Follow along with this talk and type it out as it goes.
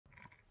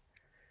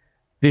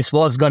This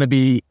was going to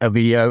be a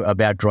video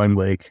about drone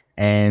work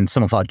and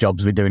some of our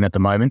jobs we're doing at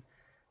the moment.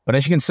 But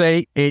as you can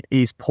see, it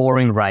is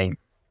pouring rain.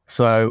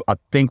 So I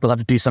think we'll have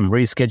to do some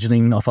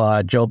rescheduling of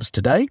our jobs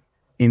today.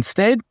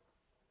 Instead,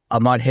 I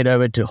might head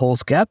over to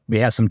Halls Gap. We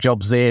have some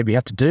jobs there we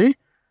have to do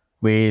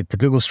with the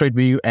Google Street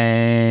View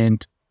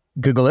and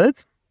Google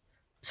Earth.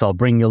 So I'll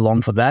bring you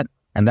along for that.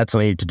 And that's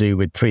only to do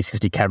with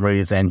 360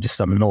 cameras and just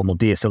some normal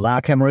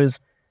DSLR cameras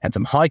and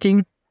some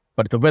hiking.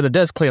 But if the weather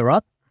does clear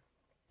up,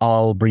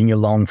 I'll bring you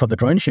along for the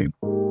drone shoot.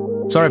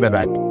 Sorry about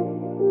that.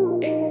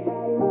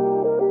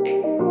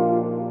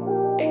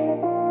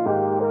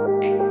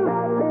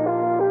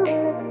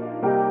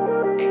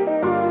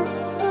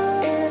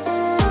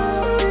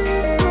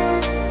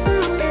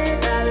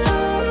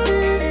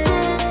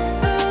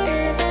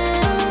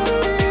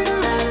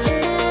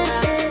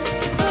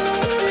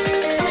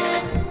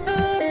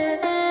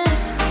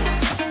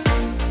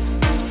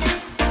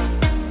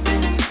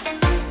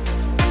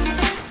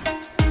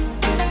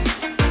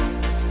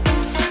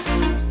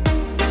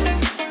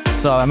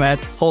 So I'm at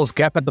Halls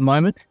Gap at the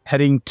moment,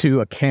 heading to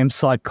a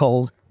campsite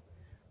called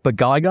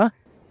Bendigo. I'm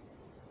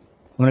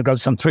going to grab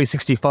some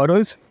 360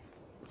 photos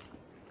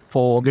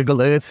for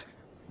Google Earth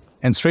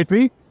and Street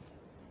View.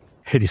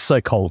 It is so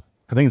cold.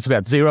 I think it's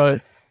about 0,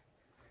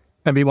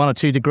 maybe 1 or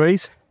 2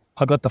 degrees.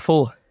 I got the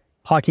full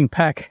hiking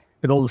pack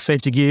with all the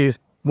safety gear,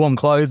 warm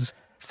clothes,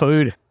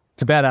 food.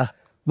 It's about a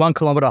 1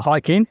 kilometre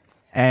hike in,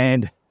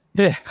 and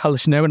yeah, I'll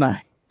let you know when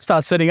I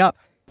start setting up.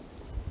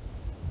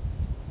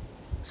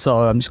 So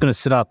I'm just going to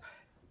set up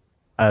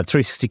a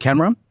 360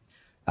 camera,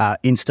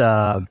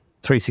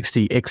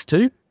 Insta360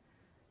 X2,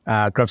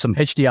 grab some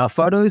HDR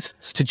photos,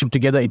 stitch them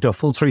together into a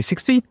full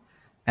 360,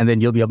 and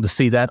then you'll be able to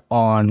see that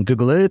on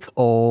Google Earth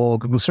or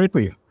Google Street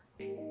View.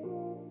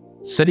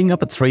 Setting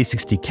up a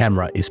 360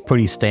 camera is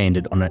pretty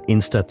standard on an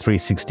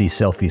Insta360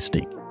 selfie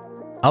stick.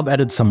 I've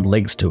added some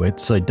legs to it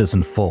so it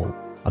doesn't fall.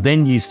 I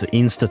then use the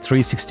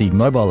Insta360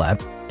 mobile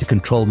app to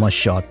control my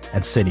shot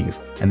and settings,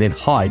 and then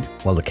hide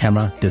while the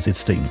camera does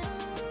its thing.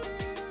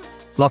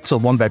 Lots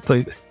of wombat,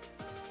 please.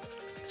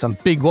 Some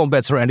big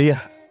wombats around here.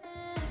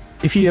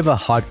 If you ever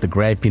hike the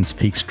Grampians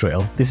Peaks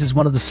Trail, this is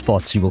one of the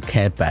spots you will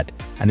camp at,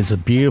 and it's a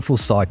beautiful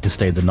site to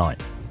stay the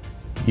night.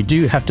 You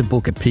do have to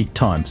book at peak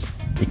times.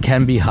 It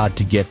can be hard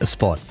to get a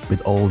spot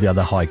with all the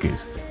other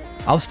hikers.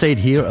 I've stayed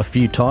here a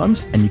few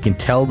times, and you can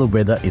tell the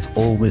weather is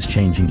always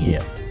changing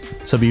here,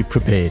 so be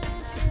prepared.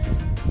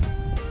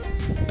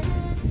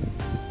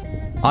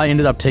 I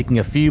ended up taking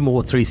a few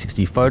more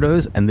 360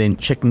 photos and then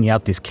checking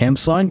out this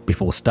campsite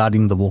before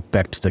starting the walk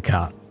back to the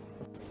car.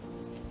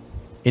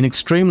 In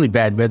extremely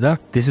bad weather,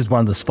 this is one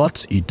of the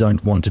spots you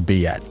don't want to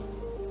be at.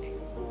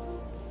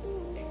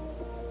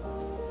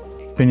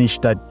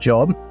 Finished that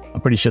job.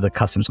 I'm pretty sure the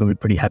customer's going to be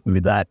pretty happy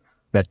with that.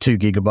 About 2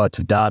 gigabytes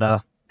of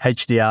data,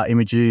 HDR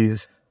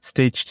images,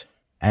 stitched,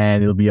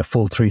 and it'll be a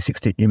full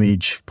 360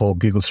 image for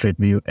Google Street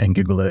View and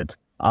Google Earth.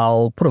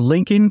 I'll put a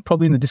link in,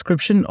 probably in the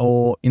description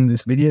or in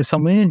this video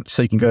somewhere,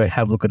 so you can go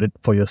have a look at it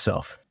for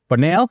yourself. But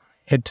now,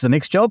 head to the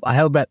next job. I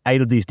have about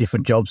 8 of these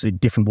different jobs in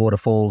different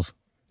waterfalls.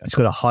 I just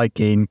got to hike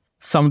in.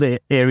 Some of the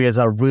areas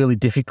are really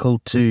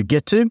difficult to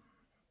get to.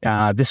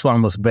 This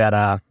one was about an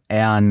hour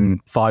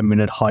and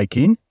 5-minute hike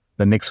in.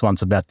 The next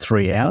one's about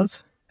 3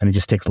 hours, and it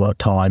just takes a lot of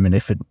time and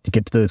effort to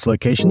get to those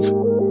locations.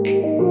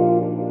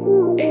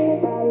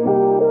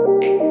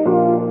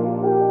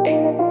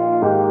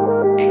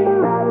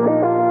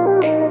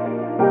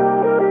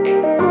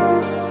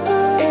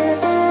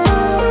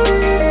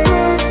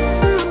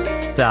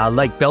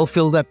 Lake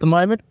Belfield at the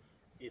moment.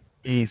 It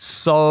is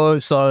so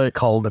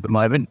cold at the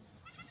moment.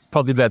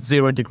 Probably about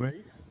 0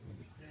 degrees.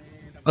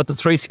 I've got the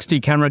 360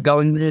 camera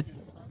going there.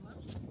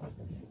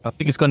 I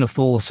think it's going to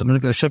fall, so I'm going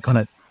to go check on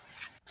it.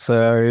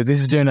 So this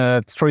is doing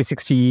a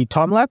 360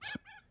 time lapse.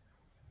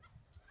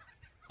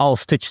 I'll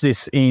stitch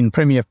this in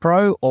Premiere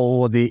Pro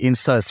or the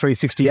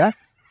Insta360 app.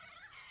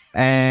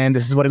 And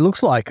this is what it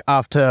looks like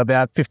after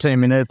about 15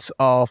 minutes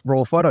of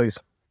raw photos.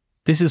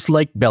 This is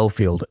Lake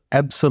Belfield,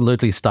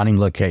 absolutely stunning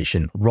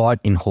location, right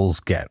in Halls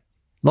Gap.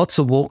 Lots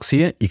of walks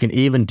here. You can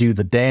even do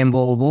the dam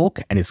wall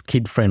walk, and it's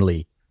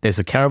kid-friendly. There's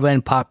a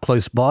caravan park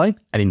close by,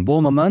 and in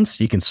warmer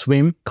months, you can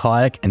swim,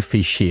 kayak, and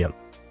fish here.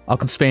 I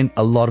could spend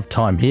a lot of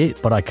time here,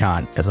 but I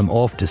can't, as I'm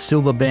off to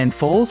Silver Band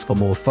Falls for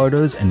more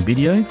photos and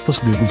video for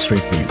Google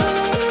Street View.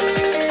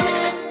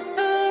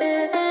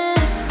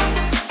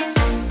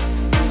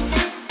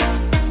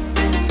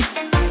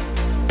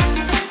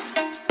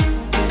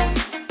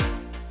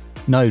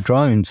 No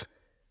drones.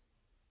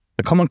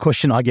 The common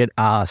question I get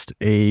asked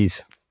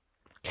is,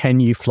 can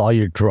you fly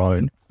your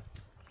drone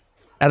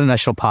at a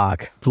national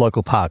park,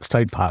 local park,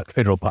 state park,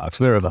 federal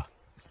parks, wherever?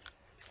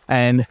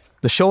 And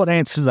the short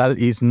answer to that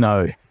is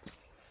no.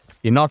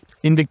 You're not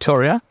in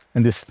Victoria,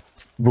 and this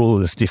rule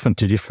is different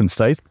to different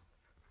states.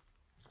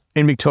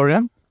 In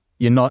Victoria,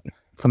 you're not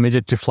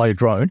permitted to fly a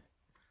drone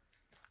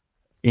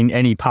in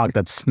any park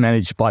that's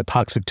managed by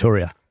Parks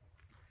Victoria,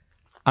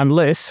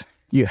 unless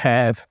you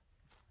have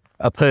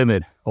a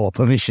permit or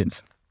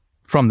permissions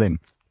from them.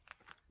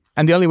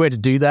 And the only way to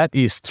do that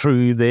is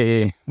through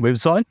their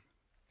website.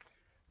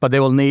 but they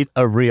will need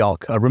a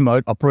REOC, a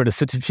remote operator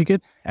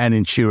certificate, and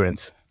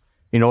insurance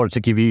in order to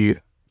give you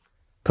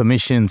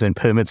permissions and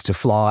permits to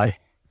fly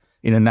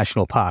in a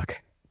national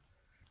park.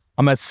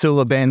 I'm at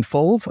Silver Band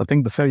Falls, I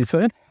think that's how you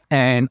say it,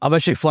 and I've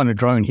actually flown a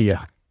drone here.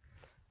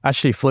 I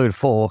actually flew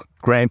for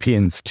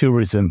Grampians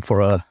Tourism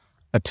for a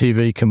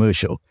TV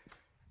commercial.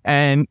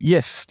 And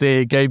yes,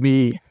 they gave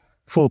me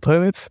full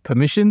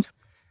permissions,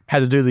 had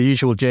to do the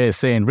usual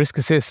JSN risk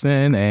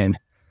assessment and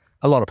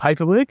a lot of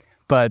paperwork,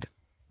 but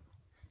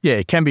yeah,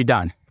 it can be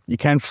done. You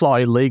can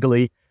fly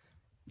legally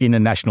in a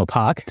national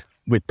park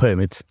with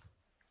permits.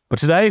 But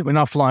today, we're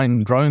not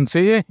flying drones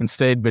here.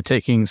 Instead, we're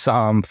taking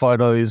some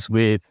photos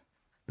with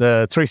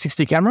the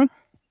 360 camera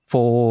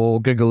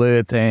for Google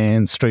Earth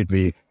and Street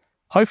View.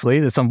 Hopefully,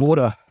 there's some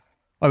water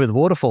over the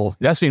waterfall.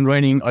 It has been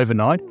raining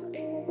overnight.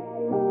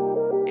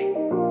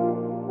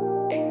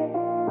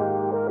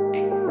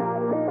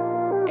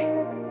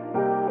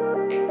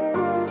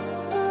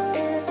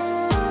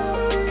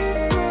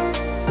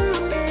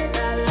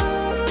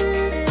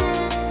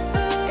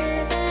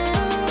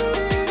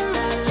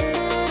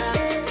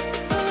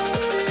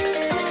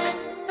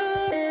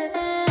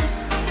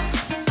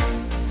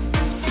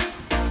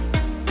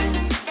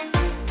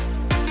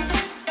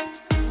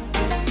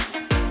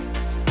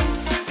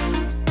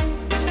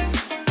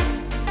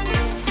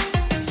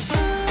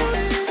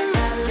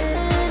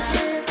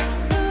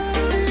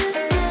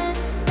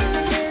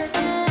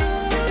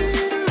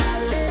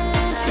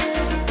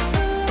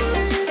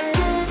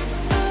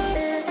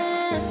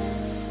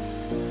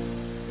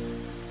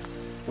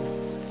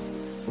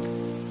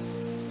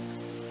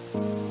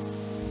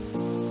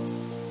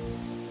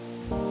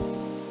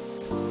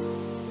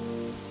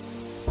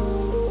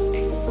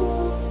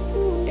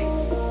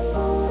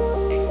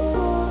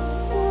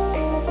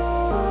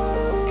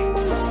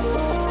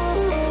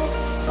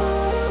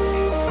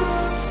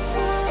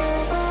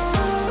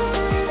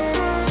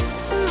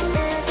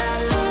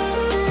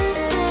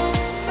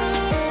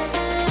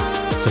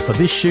 So for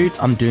this shoot,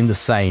 I'm doing the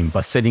same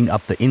by setting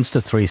up the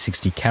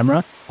Insta360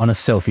 camera on a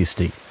selfie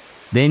stick,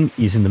 then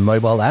using the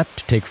mobile app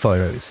to take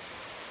photos.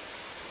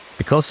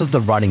 Because of the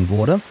running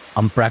water,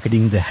 I'm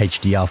bracketing the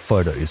HDR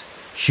photos,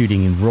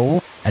 shooting in RAW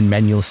and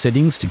manual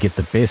settings to get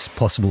the best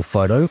possible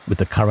photo with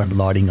the current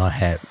lighting I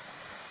have.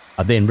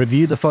 I then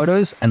review the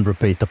photos and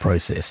repeat the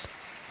process.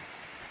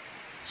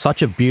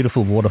 Such a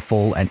beautiful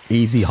waterfall and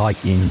easy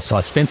hike in, so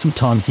I spent some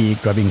time here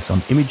grabbing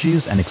some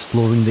images and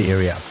exploring the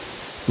area.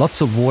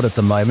 Lots of water at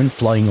the moment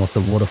flowing off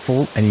the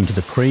waterfall and into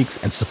the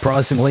creeks, and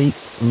surprisingly,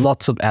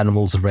 lots of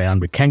animals around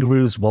with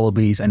kangaroos,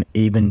 wallabies and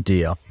even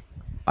deer.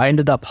 I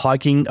ended up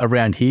hiking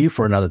around here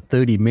for another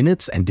 30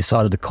 minutes and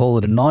decided to call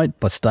it a night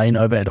by staying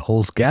over at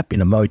Halls Gap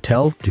in a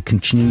motel to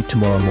continue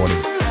tomorrow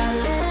morning.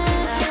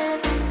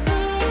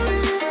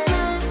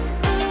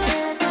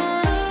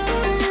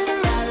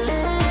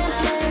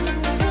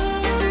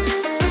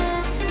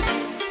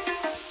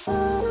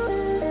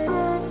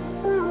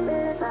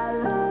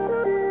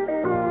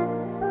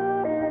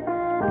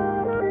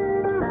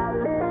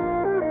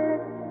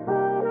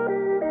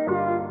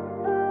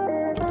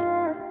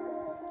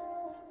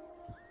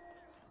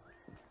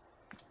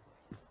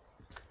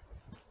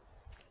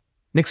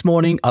 Next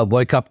morning, I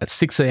woke up at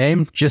 6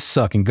 AM just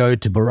so I can go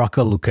to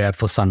Boroka lookout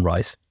for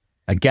sunrise.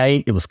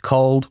 Again, it was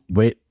cold,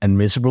 wet and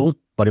miserable,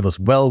 but it was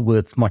well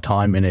worth my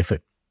time and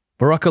effort.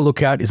 Boroka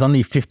lookout is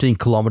only 15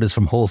 kilometers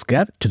from Halls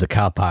Gap to the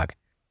car park.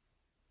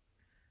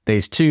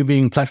 There's 2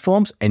 viewing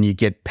platforms and you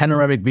get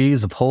panoramic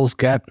views of Halls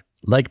Gap,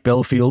 Lake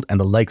Belfield and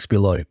the lakes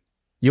below.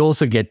 You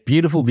also get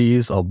beautiful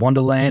views of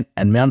Wonderland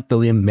and Mount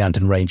William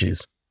mountain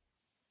ranges.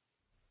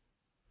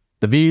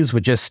 The views were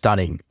just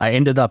stunning. I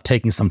ended up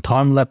taking some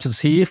time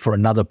lapses here for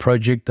another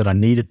project that I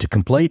needed to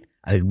complete,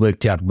 and it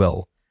worked out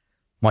well.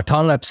 My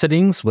time lapse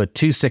settings were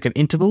 2-second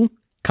interval,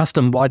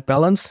 custom white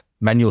balance,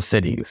 manual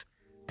settings.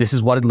 This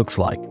is what it looks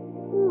like.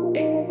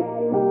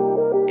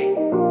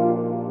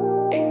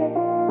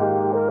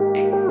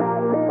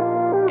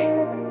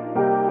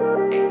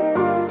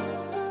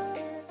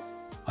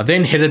 I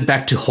then headed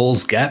back to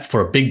Halls Gap for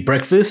a big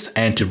breakfast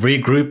and to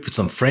regroup with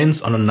some friends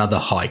on another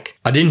hike.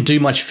 I didn't do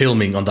much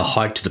filming on the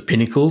hike to the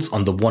pinnacles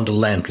on the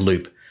Wonderland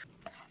Loop.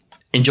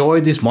 Enjoy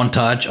this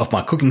montage of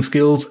my cooking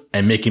skills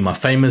and making my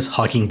famous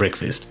hiking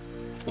breakfast.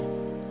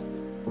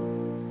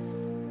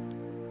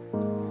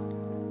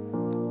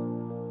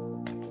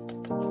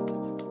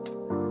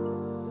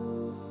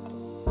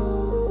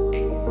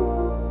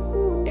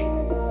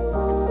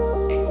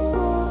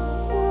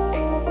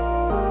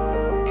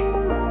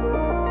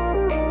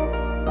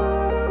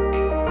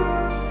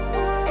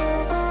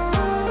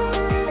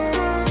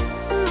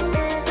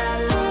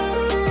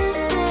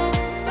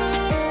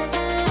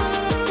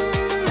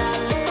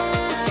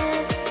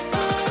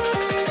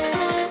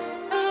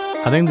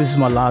 I think this is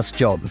my last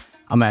job.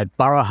 I'm at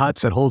Borough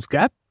Huts at Halls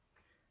Gap.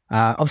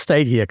 I've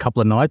stayed here a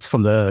couple of nights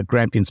from the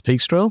Grampians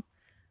Peaks Trail.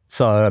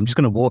 So I'm just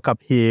going to walk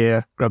up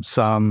here, grab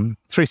some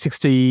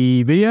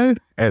 360 video,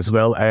 as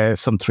well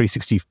as some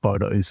 360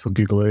 photos for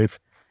Google Earth.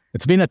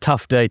 It's been a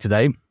tough day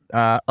today.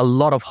 A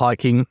lot of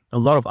hiking, a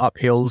lot of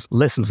uphills,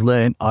 lessons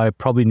learned. I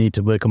probably need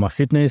to work on my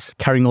fitness,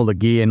 carrying all the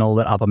gear and all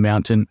that up a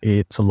mountain.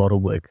 It's a lot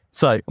of work.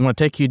 So I'm going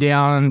to take you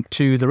down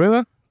to the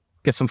river,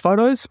 get some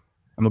photos,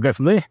 and we'll go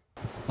from there.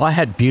 I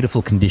had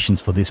beautiful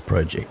conditions for this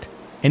project.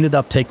 Ended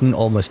up taking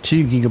almost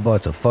 2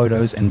 gigabytes of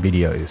photos and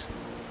videos.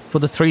 For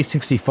the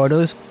 360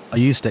 photos, I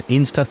used an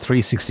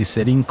Insta360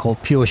 setting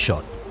called Pure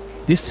Shot.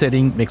 This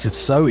setting makes it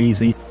so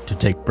easy to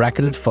take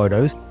bracketed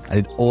photos and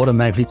it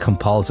automatically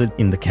compiles it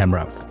in the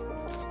camera.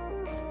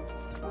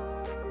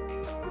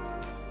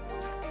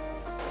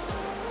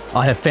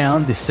 I have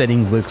found this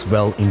setting works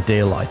well in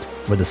daylight,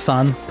 where the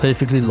sun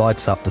perfectly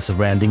lights up the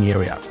surrounding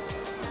area.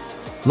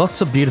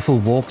 Lots of beautiful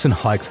walks and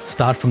hikes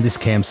start from this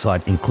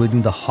campsite,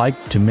 including the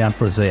hike to Mount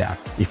Boroka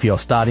if you're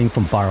starting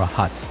from Borough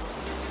huts.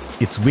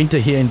 It's winter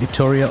here in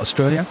Victoria,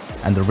 Australia,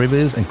 and the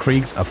rivers and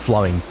creeks are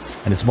flowing,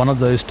 and it's one of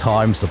those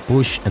times the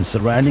bush and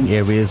surrounding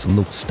areas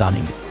look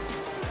stunning.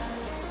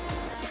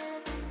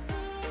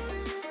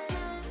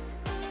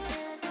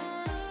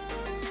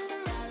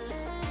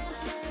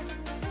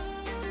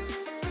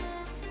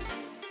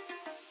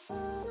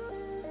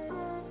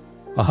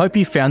 I hope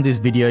you found this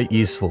video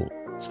useful,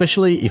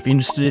 especially if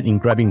interested in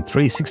grabbing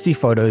 360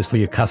 photos for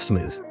your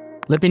customers.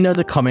 Let me know in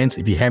the comments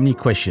if you have any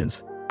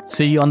questions.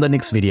 See you on the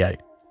next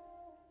video.